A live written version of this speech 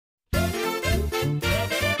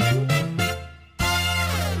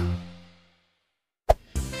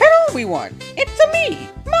everyone, it's me,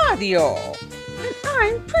 Mario. And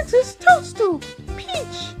I'm Princess Toadstool,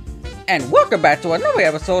 Peach. And welcome back to another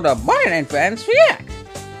episode of Mario and Friends React.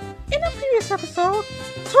 In a previous episode,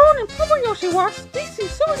 Toad and Purple Yoshi watched DC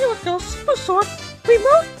Superhero Girl Super Short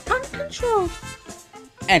Remote Uncontrolled.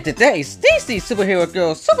 And today's DC Superhero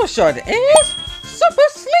Girl Super Short is Super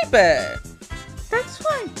Sleeper. That's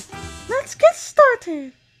right. Let's get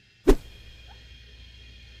started.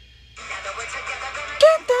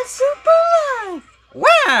 Get that super life!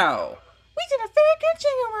 Wow! We did a very good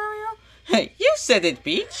jingle, Mario. Hey, you said it,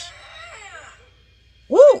 Peach.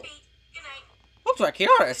 Woo! Looks like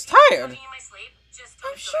Kiara is tired.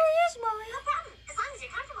 I'm sure he is, Mario.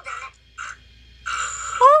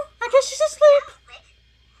 Oh, I guess she's asleep.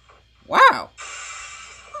 Wow!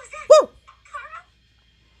 Woo!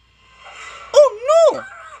 Oh no!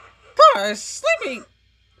 Kara is sleeping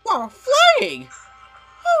while flying.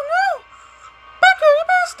 Oh no! Becca, you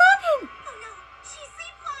better stop him!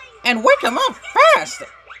 And wake him up fast! There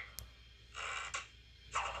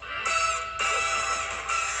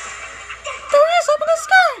he is up in the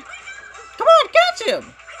sky! Come on, catch him!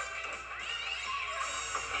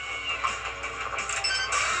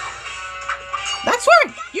 That's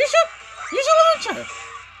right! Use your launcher!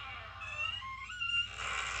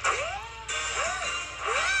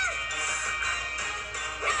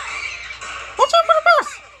 Watch out for the bus!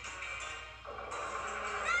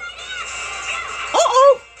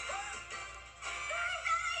 Uh-oh!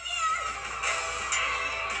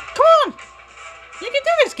 Come on! You can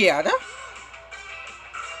do this, Kiara!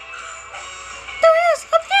 There he is,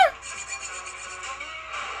 up here!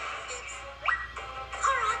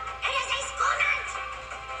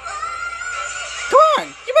 Come on!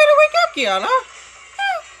 You better wake up, Kiara!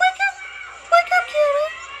 Yeah, wake up! Wake up, Kiara!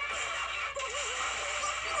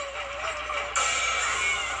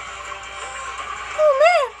 Oh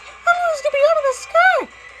man, how long is it gonna be up in the sky?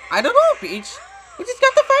 I don't know, Peach. We just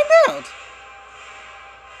got to find out.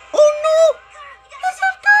 Oh no! That's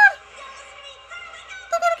not good!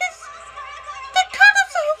 They're gonna they cut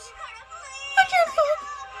themselves! I can't fight!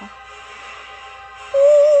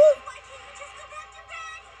 Oh!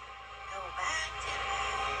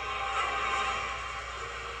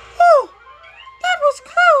 Oh! That was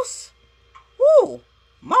close! Ooh,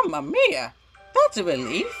 Mamma Mia! That's a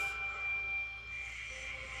relief.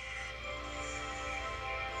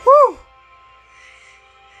 Whew!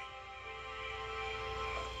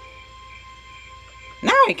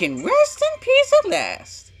 Now I can rest in peace at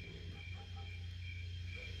last.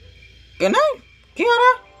 Good night,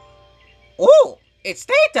 Kiara. Oh, it's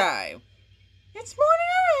daytime. It's morning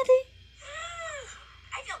already.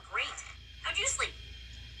 I feel great. How'd you sleep?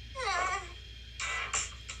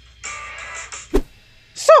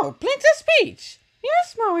 So, Princess Peach,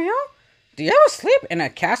 Yes, Mario. do you ever sleep in a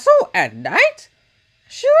castle at night?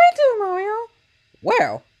 Sure I do, Mario.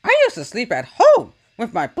 Well, I used to sleep at home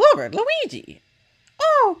with my brother Luigi.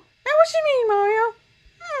 Oh, now what you mean, Mario?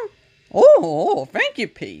 Oh, thank you,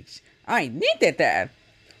 Peach. I needed that.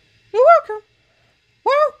 You're welcome.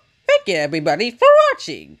 Well, thank you everybody for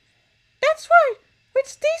watching. That's right. Which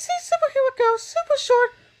DC Superhero Girl Super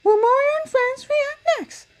Short will Mario and Friends react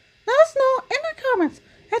next? Let us know in the comments.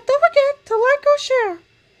 And don't forget to like or share.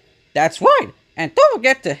 That's right. And don't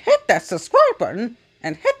forget to hit that subscribe button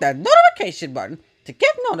and hit that notification button to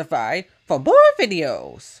get notified for more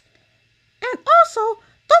videos. And also,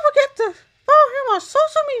 don't forget to follow him on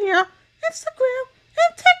social media, Instagram,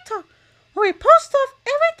 and TikTok, where we post stuff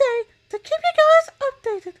every day to keep you guys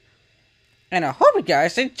updated. And I hope you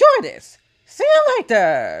guys enjoy this. See you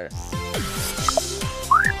later.